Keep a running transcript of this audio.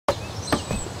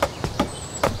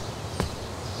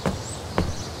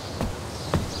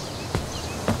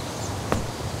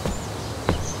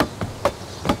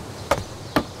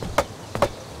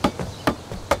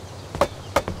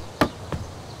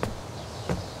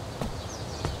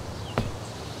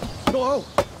Whoa.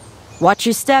 Watch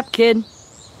your step, kid.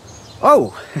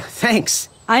 Oh, thanks.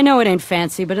 I know it ain't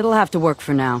fancy, but it'll have to work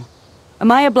for now.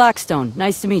 Amaya Blackstone,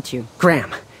 nice to meet you.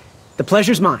 Graham, the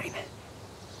pleasure's mine.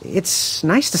 It's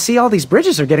nice to see all these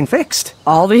bridges are getting fixed.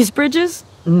 All these bridges?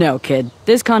 No, kid.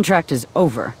 This contract is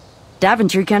over.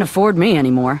 Daventry can't afford me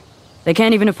anymore. They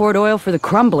can't even afford oil for the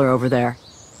crumbler over there.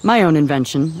 My own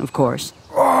invention, of course.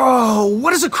 Oh,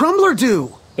 what does a crumbler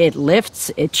do? It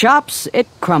lifts, it chops, it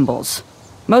crumbles.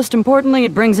 Most importantly,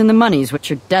 it brings in the monies,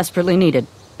 which are desperately needed.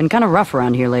 Been kind of rough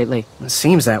around here lately. It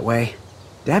seems that way.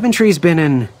 Daventry's been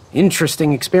an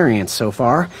interesting experience so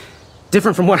far.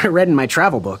 Different from what I read in my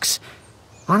travel books.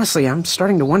 Honestly, I'm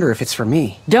starting to wonder if it's for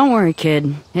me. Don't worry,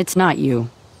 kid. It's not you.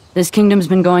 This kingdom's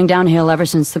been going downhill ever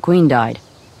since the Queen died.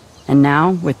 And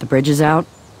now, with the bridges out,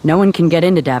 no one can get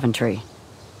into Daventry.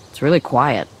 It's really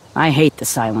quiet. I hate the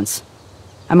silence.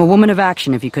 I'm a woman of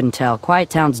action, if you couldn't tell. Quiet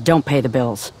towns don't pay the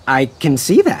bills. I can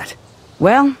see that.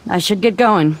 Well, I should get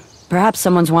going. Perhaps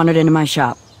someone's wandered into my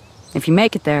shop. If you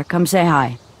make it there, come say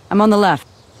hi. I'm on the left.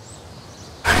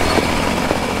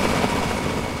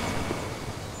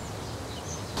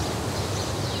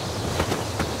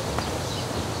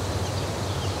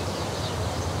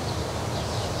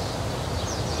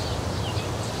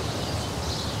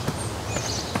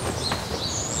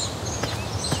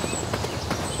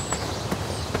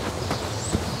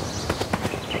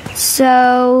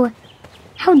 So,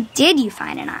 how did you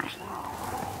find an eye?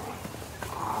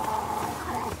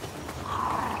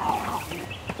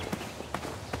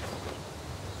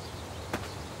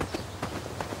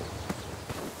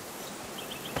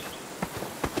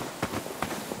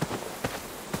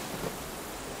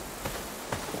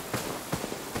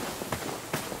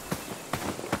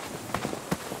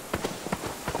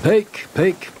 Pick,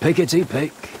 pick, pickety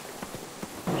pick.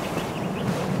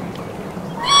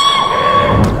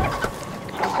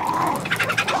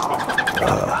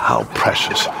 How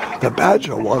precious. The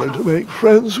badger wanted to make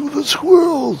friends with the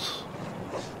squirrels.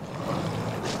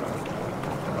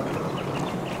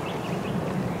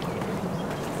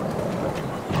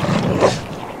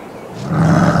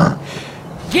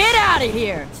 Get out of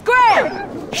here!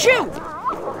 Scram! Shoot!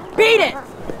 Beat it!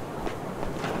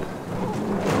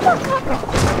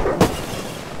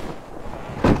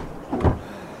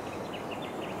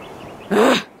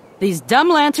 Ugh, these dumb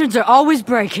lanterns are always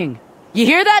breaking. You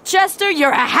hear that, Chester?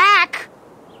 You're a hack!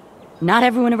 Not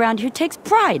everyone around here takes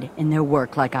pride in their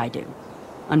work like I do.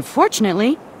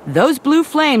 Unfortunately, those blue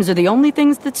flames are the only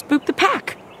things that spook the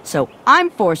pack. So I'm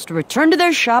forced to return to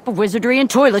their shop of wizardry and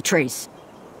toiletries.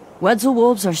 Wetzel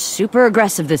wolves are super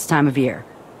aggressive this time of year.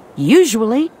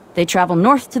 Usually, they travel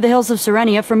north to the hills of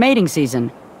Serenia for mating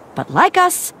season. But like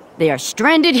us, they are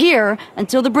stranded here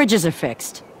until the bridges are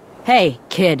fixed. Hey,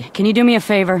 kid, can you do me a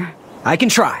favor? I can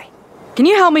try. Can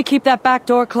you help me keep that back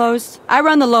door closed? I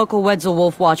run the local Wetzel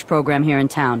Wolf Watch program here in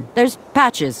town. There's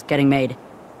patches getting made.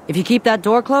 If you keep that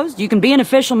door closed, you can be an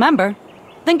official member.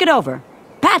 Think it over.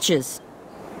 Patches!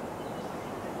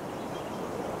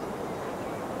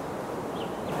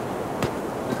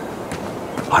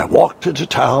 I walked into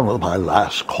town with my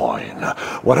last coin.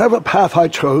 Whatever path I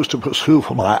chose to pursue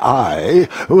for my eye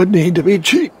would need to be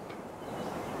cheap.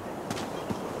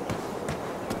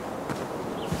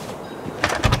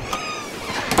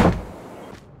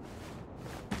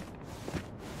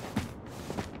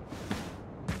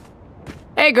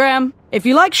 Hey, Graham. If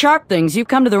you like sharp things, you've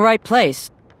come to the right place.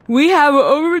 We have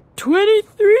over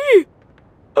 23.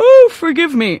 Oh,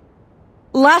 forgive me.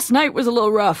 Last night was a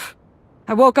little rough.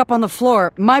 I woke up on the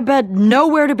floor, my bed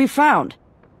nowhere to be found.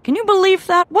 Can you believe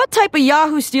that? What type of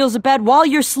yahoo steals a bed while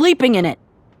you're sleeping in it?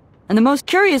 And the most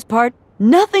curious part,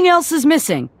 nothing else is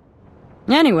missing.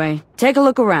 Anyway, take a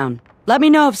look around. Let me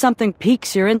know if something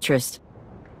piques your interest.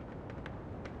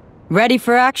 Ready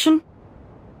for action?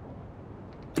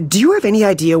 Do you have any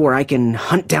idea where I can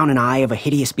hunt down an eye of a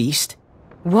hideous beast?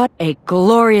 What a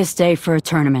glorious day for a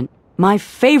tournament. My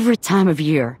favorite time of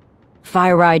year.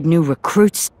 Fire-eyed new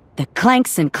recruits, the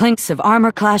clanks and clinks of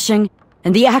armor clashing,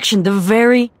 and the action the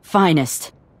very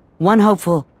finest. One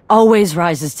hopeful always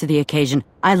rises to the occasion.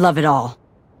 I love it all.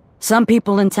 Some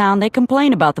people in town, they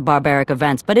complain about the barbaric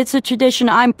events, but it's a tradition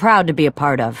I'm proud to be a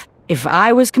part of. If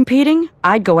I was competing,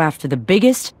 I'd go after the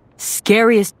biggest,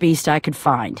 scariest beast I could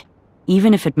find,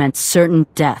 even if it meant certain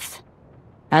death.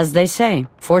 As they say,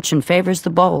 fortune favors the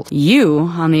bold. You,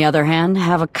 on the other hand,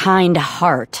 have a kind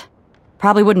heart.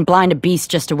 Probably wouldn't blind a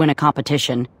beast just to win a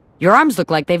competition. Your arms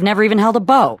look like they've never even held a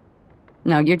bow.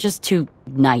 No, you're just too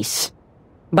nice.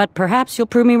 But perhaps you'll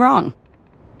prove me wrong.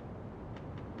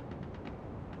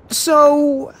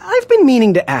 So, I've been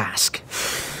meaning to ask.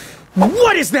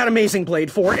 What is that amazing blade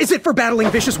for? Is it for battling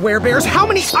vicious werebears? How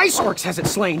many ice orcs has it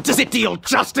slain? Does it deal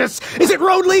justice? Is it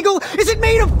road legal? Is it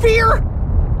made of fear?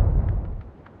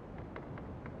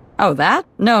 Oh, that?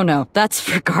 No, that's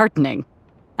for gardening.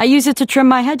 I use it to trim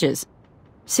my hedges.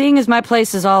 Seeing as my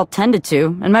place is all tended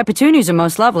to, and my petunias are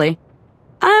most lovely,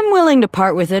 I'm willing to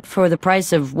part with it for the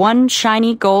price of 1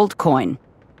 shiny gold coin.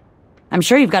 I'm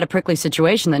sure you've got a prickly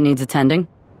situation that needs attending.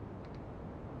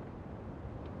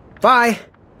 Bye.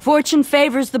 Fortune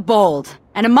favors the bold,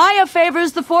 and Amaya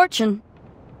favors the fortune.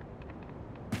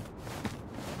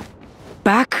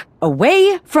 Back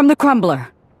away from the crumbler.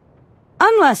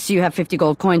 Unless you have 50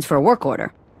 gold coins for a work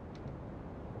order.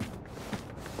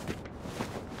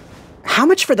 How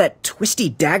much for that twisty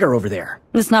dagger over there?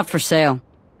 It's not for sale.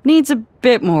 Needs a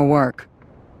bit more work.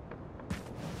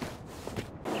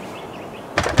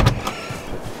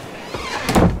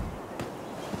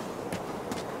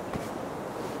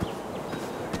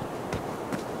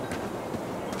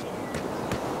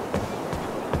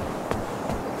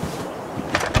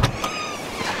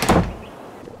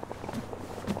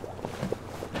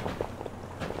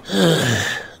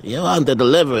 You aren't the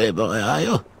delivery boy, are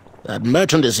you? That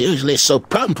merchant is usually so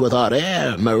prompt with our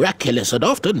rare, miraculous, and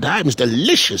oftentimes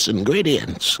delicious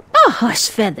ingredients. Oh, horse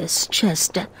feathers,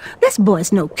 Chester. This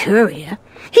boy's no courier.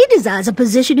 He desires a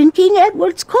position in King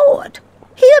Edward's court.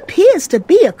 He appears to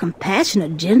be a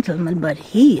compassionate gentleman, but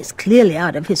he is clearly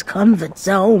out of his comfort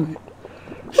zone.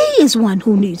 He is one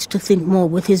who needs to think more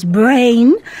with his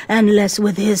brain and less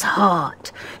with his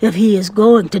heart if he is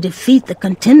going to defeat the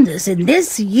contenders in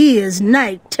this year's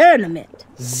night tournament.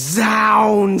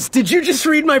 Zounds! Did you just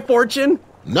read my fortune?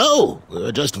 No,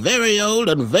 we're just very old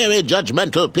and very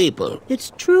judgmental people.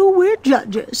 It's true we're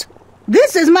judges.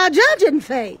 This is my judging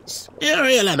face.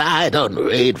 Uriel and I don't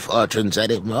read fortunes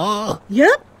anymore.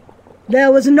 Yep.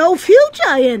 There was no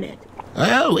future in it.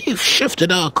 Well, we've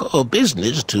shifted our core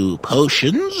business to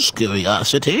potions,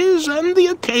 curiosities, and the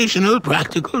occasional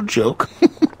practical joke.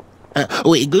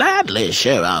 We gladly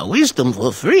share our wisdom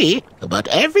for free, but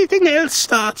everything else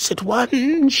starts at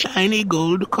 1 shiny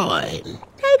gold coin.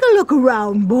 Take a look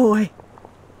around, boy.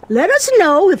 Let us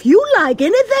know if you like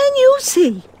anything you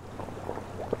see.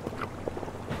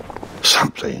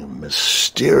 Something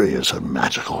mysterious and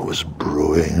magical was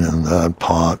brewing in that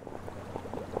pot.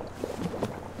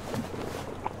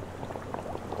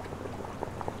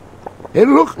 It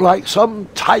looked like some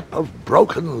type of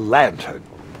broken lantern.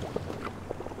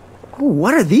 Ooh,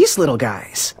 what are these little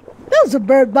guys? Those are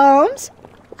bird bombs.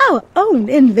 Our own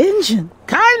invention.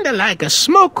 Kinda like a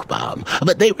smoke bomb,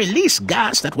 but they release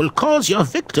gas that will cause your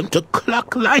victim to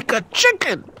cluck like a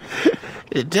chicken.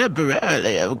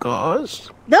 Temporarily, of course.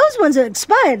 Those ones are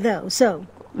expired, though, so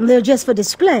they're just for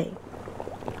display.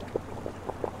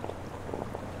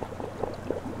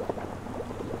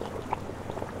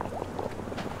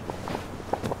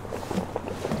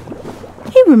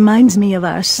 He reminds me of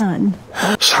our son.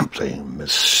 Something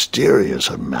mysterious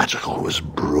and magical was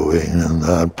brewing in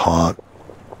that pot.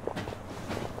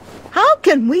 How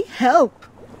can we help?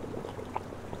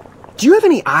 Do you have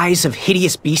any eyes of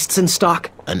hideous beasts in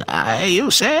stock? An eye,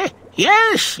 you say?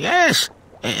 Yes.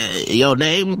 Your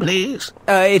name, please?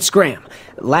 It's Graham.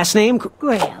 Last name?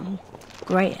 Graham,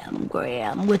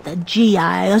 with a G,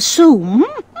 I assume.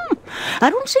 I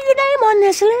don't see your name on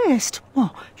this list.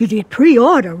 Oh, you did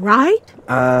pre-order, right?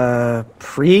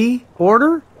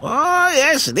 Pre-order? Oh,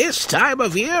 yes, this time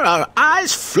of year our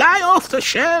eyes fly off the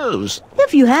shelves.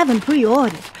 If you haven't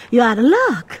pre-ordered, you're out of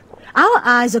luck. Our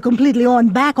eyes are completely on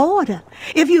back order.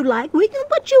 If you'd like, we can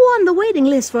put you on the waiting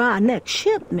list for our next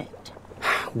shipment.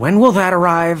 When will that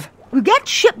arrive? We get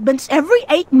shipments every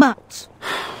 8 months.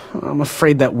 I'm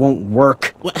afraid that won't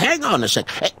work. Well, hang on a sec.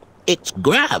 It's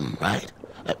Graham, right?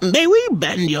 May we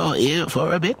bend your ear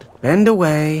for a bit? Bend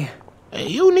away.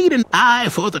 You need an eye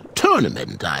for the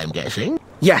tournament, I'm guessing.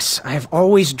 Yes, I have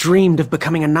always dreamed of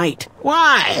becoming a knight.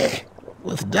 Why?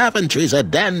 With Daventry's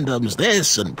addendums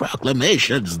this and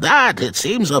proclamations that, it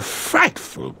seems a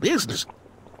frightful business.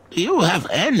 Do you have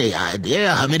any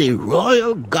idea how many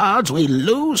royal guards we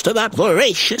lose to that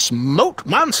voracious moat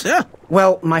monster?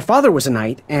 Well, my father was a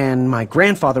knight, and my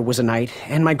grandfather was a knight,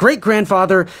 and my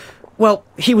great-grandfather, well,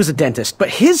 he was a dentist, but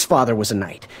his father was a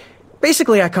knight.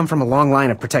 Basically, I come from a long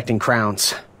line of protecting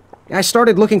crowns. I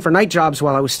started looking for knight jobs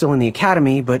while I was still in the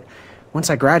academy, but once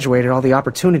I graduated, all the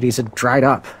opportunities had dried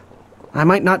up. I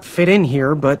might not fit in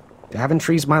here, but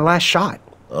Daventry's my last shot.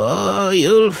 Oh,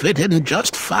 you'll fit in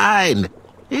just fine.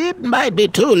 It might be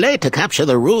too late to capture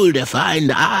the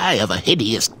rule-defined eye of a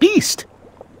hideous beast.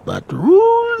 But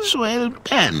rules will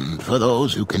bend for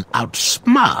those who can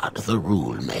outsmart the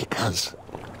rule-makers.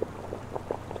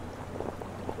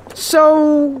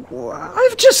 So,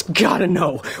 I've just gotta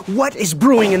know, what is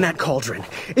brewing in that cauldron?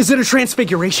 Is it a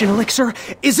transfiguration elixir?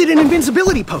 Is it an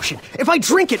invincibility potion? If I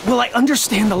drink it, will I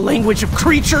understand the language of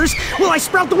creatures? Will I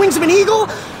sprout the wings of an eagle?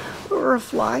 Or a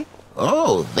fly?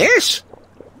 Oh, this?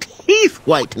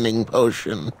 Teeth-whitening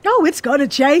potion. Oh, it's gonna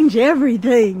change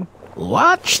everything.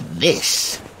 Watch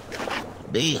this.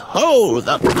 Behold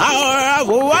the power of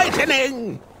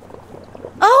whitening!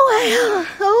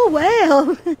 Oh,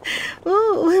 well.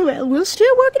 Oh, well, we're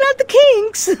still working out the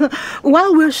kinks.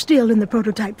 While we're still in the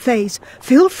prototype phase,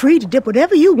 feel free to dip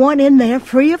whatever you want in there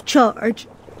free of charge.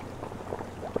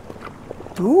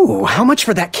 Ooh, how much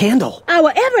for that candle?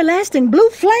 Our everlasting blue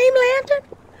flame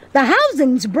lantern? The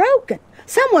housing's broken.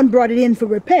 Someone brought it in for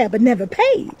repair but never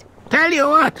paid. Tell you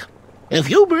what, if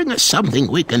you bring us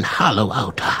something we can hollow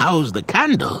out to house the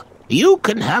candle, you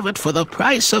can have it for the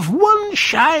price of one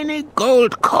shiny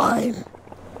gold coin.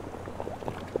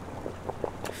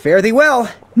 Fare thee well.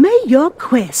 May your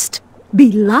quest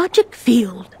be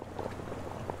logic-filled.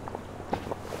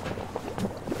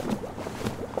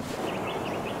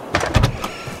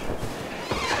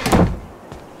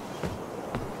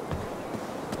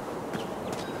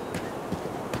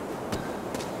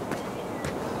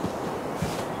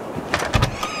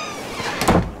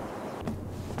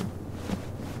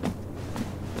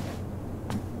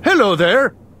 Hello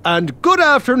there, and good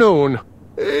afternoon.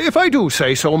 If I do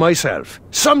say so myself,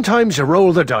 sometimes you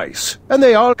roll the dice, and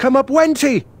they all come up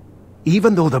wenty.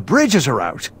 Even though the bridges are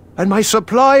out, and my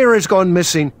supplier has gone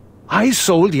missing, I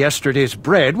sold yesterday's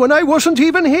bread when I wasn't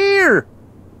even here.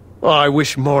 I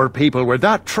wish more people were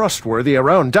that trustworthy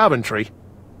around Daventry.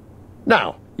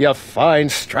 Now, you fine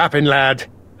strapping lad,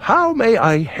 how may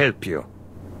I help you?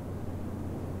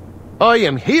 I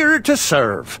am here to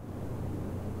serve.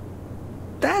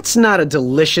 That's not a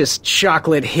delicious,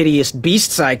 chocolate, hideous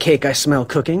beast's-eye cake I smell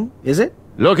cooking, is it?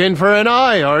 Looking for an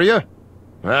eye, are you?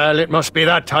 Well, it must be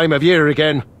that time of year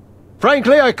again.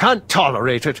 Frankly, I can't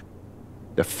tolerate it.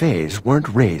 The Fays weren't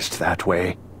raised that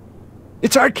way.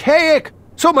 It's archaic!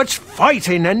 So much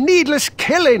fighting and needless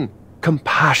killing!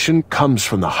 Compassion comes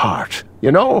from the heart,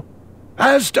 you know?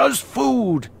 As does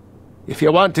food. If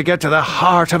you want to get to the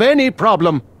heart of any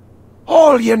problem,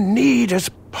 all you need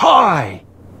is pie.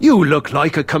 You look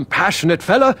like a compassionate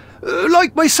fella,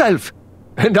 like myself,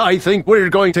 and I think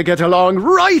we're going to get along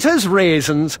right as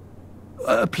raisins.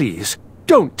 Please,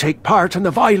 don't take part in the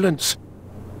violence.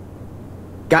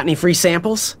 Got any free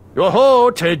samples? Oh,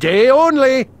 today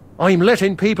only. I'm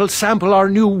letting people sample our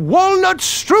new walnut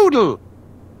strudel.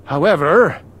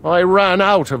 However, I ran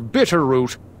out of bitter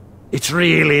root. It's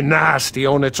really nasty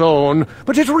on its own,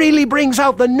 but it really brings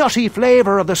out the nutty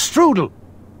flavor of the strudel.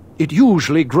 It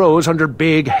usually grows under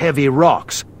big, heavy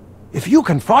rocks. If you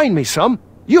can find me some,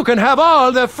 you can have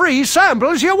all the free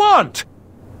samples you want.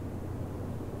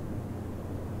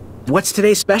 What's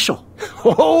today's special?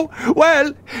 Oh,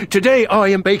 well, today I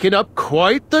am baking up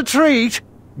quite the treat.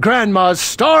 Grandma's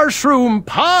star shroom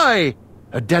pie.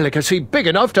 A delicacy big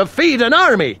enough to feed an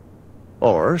army.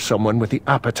 Or someone with the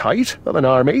appetite of an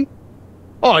army.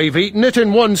 I've eaten it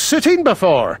in one sitting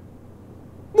before.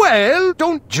 Well,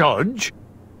 don't judge.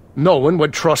 No one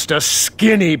would trust a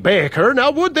skinny baker,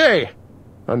 now would they?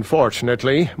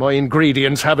 Unfortunately, my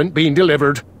ingredients haven't been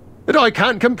delivered, and I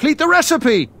can't complete the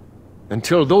recipe.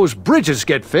 Until those bridges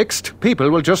get fixed, people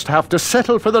will just have to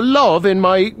settle for the love in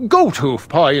my goat hoof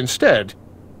pie instead.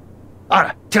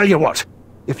 Tell you what,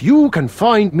 if you can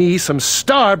find me some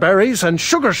starberries and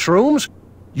sugar shrooms,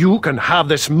 you can have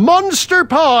this monster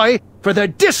pie for the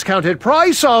discounted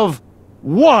price of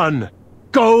 1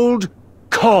 gold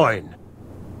coin.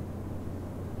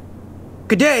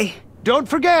 Good day. Don't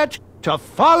forget to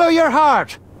follow your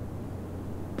heart.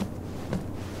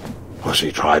 Was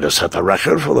he trying to set the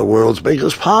record for the world's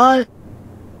biggest pie?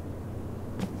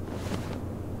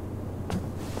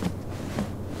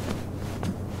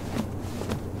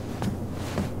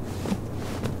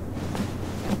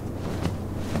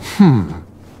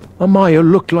 Amaya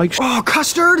looked like... Oh,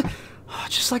 custard! Oh,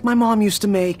 just like my mom used to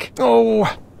make.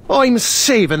 Oh, I'm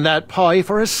saving that pie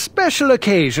for a special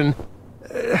occasion.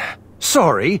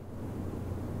 Sorry,